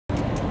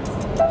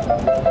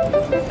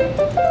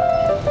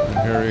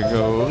Here he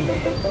goes.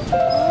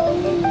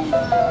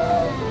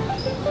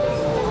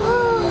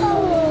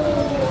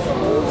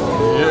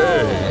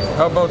 Yay!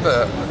 How about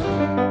that?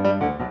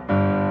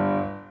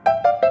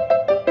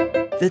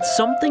 That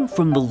something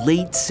from the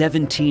late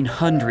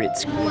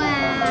 1700s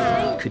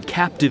could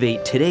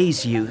captivate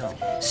today's youth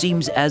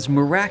seems as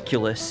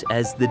miraculous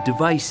as the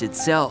device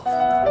itself.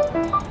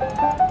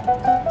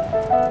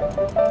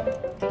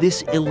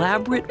 This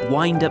elaborate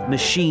wind-up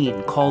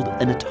machine called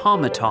an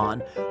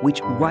automaton,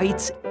 which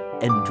writes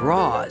and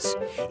draws,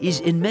 is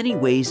in many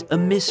ways a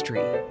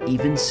mystery,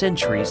 even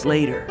centuries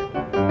later.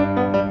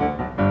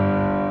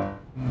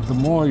 The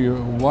more you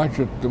watch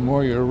it, the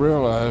more you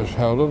realize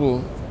how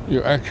little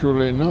you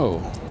actually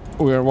know.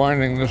 We are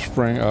winding the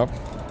spring up.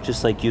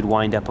 Just like you'd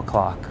wind up a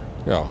clock.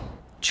 Yeah.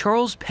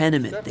 Charles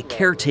Penniman, the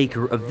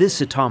caretaker of this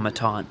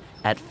automaton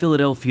at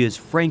Philadelphia's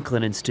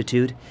Franklin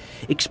Institute,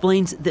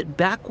 explains that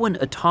back when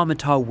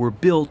automata were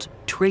built,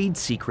 trade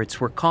secrets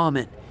were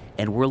common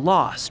and were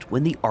lost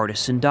when the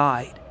artisan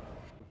died.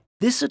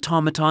 This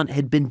automaton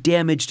had been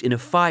damaged in a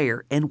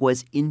fire and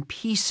was in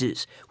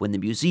pieces when the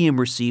museum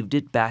received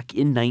it back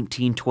in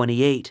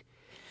 1928.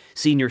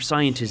 Senior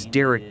scientist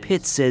Derek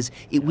Pitts says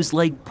it was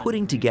like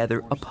putting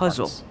together a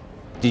puzzle.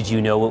 Did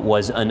you know it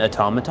was an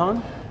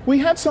automaton? We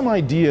had some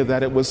idea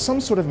that it was some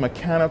sort of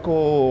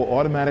mechanical,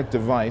 automatic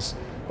device,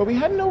 but we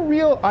had no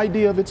real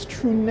idea of its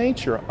true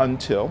nature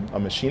until a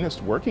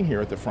machinist working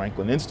here at the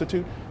Franklin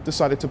Institute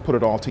decided to put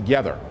it all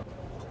together.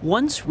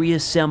 Once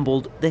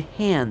reassembled, the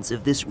hands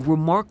of this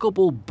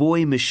remarkable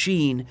boy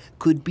machine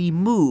could be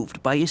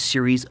moved by a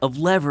series of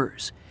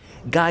levers,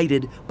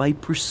 guided by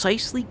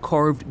precisely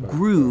carved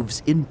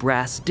grooves in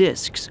brass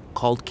discs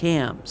called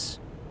cams.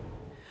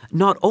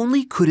 Not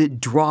only could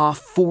it draw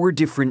 4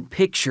 different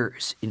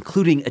pictures,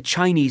 including a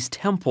Chinese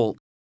temple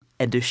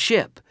and a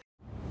ship,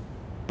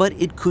 but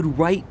it could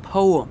write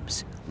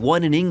poems,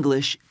 1 in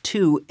English,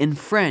 2 in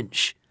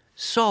French,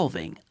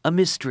 solving a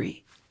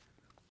mystery.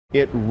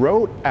 It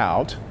wrote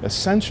out,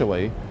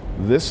 essentially,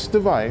 this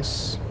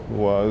device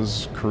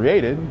was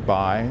created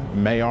by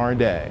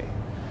Maillard.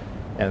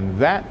 And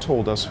that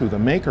told us who the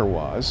maker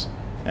was,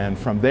 and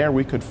from there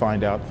we could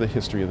find out the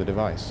history of the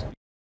device.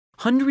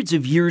 Hundreds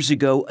of years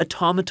ago,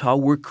 automata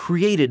were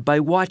created by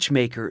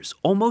watchmakers,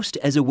 almost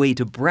as a way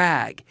to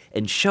brag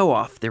and show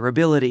off their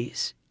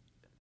abilities.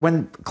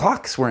 When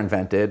clocks were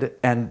invented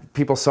and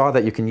people saw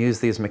that you can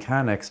use these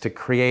mechanics to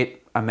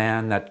create a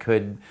man that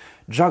could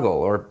juggle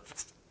or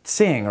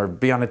sing or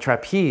be on a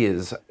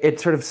trapeze, it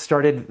sort of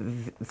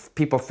started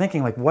people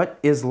thinking, like, what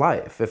is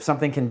life? If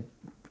something can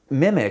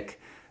mimic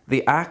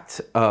the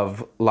act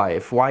of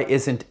life, why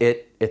isn't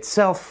it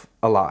itself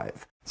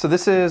alive? So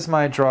this is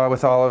my draw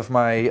with all of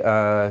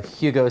my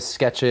Hugo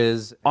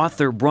sketches.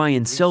 Author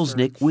Brian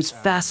Selznick was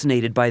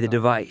fascinated by the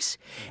device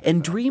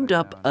and dreamed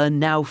up a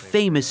now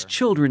famous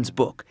children's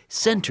book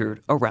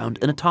centered around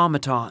an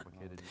automaton.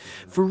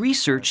 For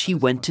research, he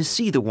went to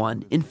see the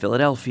one in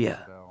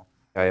Philadelphia.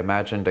 I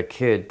imagined a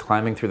kid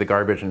climbing through the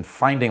garbage and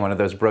finding one of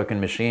those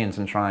broken machines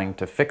and trying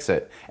to fix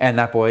it. And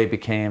that boy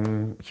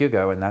became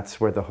Hugo, and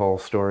that's where the whole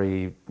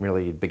story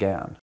really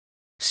began.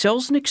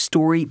 Selznick's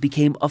story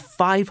became a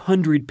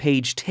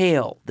 500-page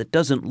tale that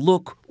doesn't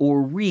look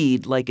or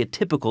read like a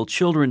typical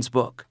children's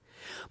book.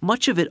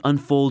 Much of it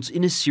unfolds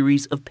in a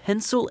series of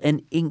pencil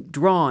and ink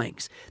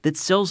drawings that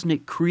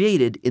Selznick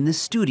created in the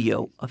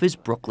studio of his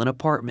Brooklyn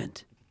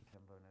apartment.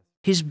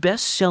 His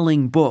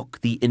best-selling book,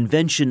 The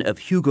Invention of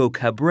Hugo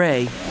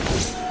Cabret,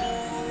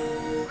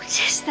 What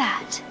is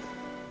that?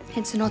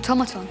 It's an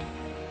automaton.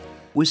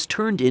 Was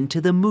turned into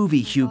the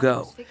movie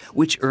Hugo,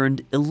 which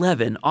earned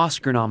 11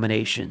 Oscar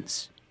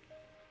nominations.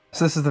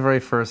 So this is the very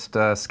first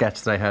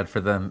sketch that I had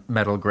for the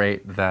metal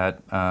grate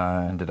that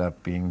ended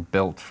up being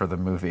built for the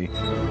movie.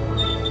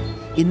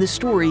 In the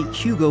story,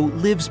 Hugo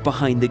lives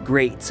behind the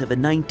grates of a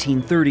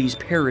 1930s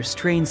Paris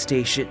train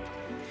station.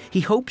 He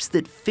hopes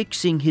that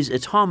fixing his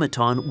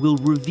automaton will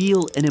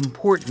reveal an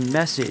important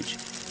message,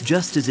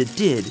 just as it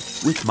did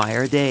with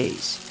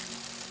Maillard's.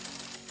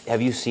 Have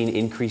you seen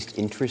increased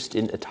interest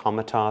in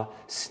automata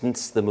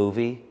since the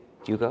movie,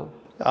 Hugo?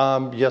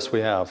 Yes, we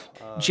have.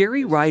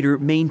 Jerry Ryder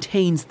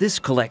maintains this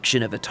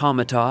collection of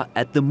automata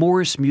at the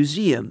Morris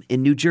Museum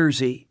in New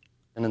Jersey.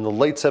 And in the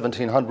late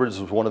 1700s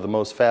was one of the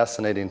most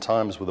fascinating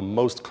times with the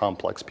most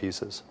complex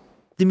pieces.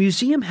 The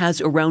museum has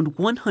around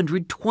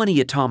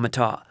 120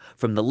 automata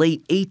from the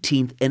late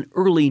 18th and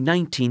early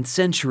 19th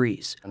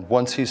centuries. And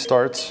once he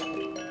starts,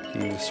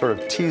 he sort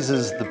of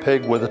teases the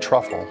pig with a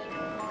truffle.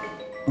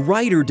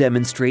 Ryder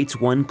demonstrates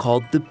one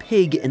called The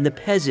Pig and the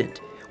Peasant,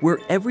 where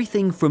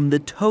everything from the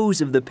toes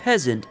of the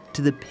peasant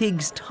to the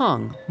pig's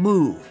tongue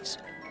moves.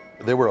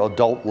 They were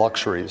adult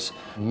luxuries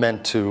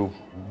meant to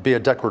be a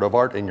decorative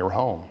art in your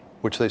home,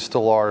 which they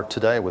still are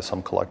today with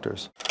some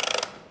collectors.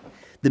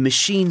 The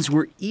machines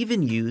were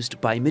even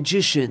used by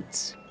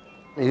magicians.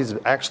 He's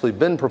actually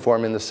been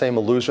performing the same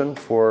illusion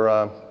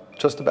for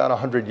just about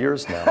 100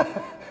 years now.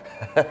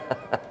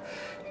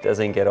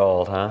 Doesn't get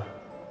old, huh?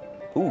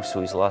 Ooh,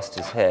 so he's lost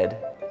his head,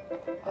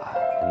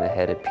 and the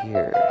head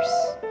appears.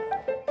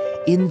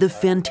 In the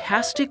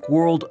fantastic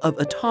world of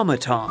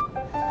automaton,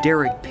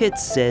 Derek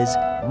Pitts says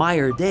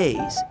Meyer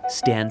Days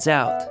stands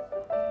out.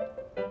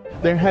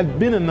 There had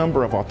been a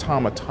number of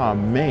automata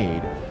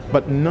made,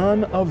 but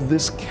none of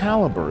this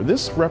caliber.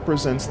 This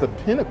represents the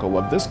pinnacle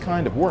of this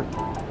kind of work.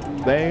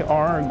 They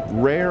are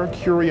rare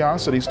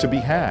curiosities to be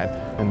had,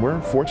 and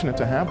we're fortunate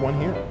to have one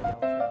here.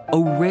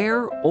 A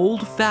rare,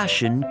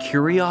 old-fashioned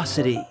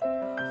curiosity,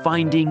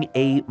 finding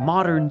a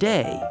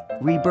modern-day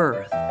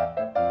rebirth.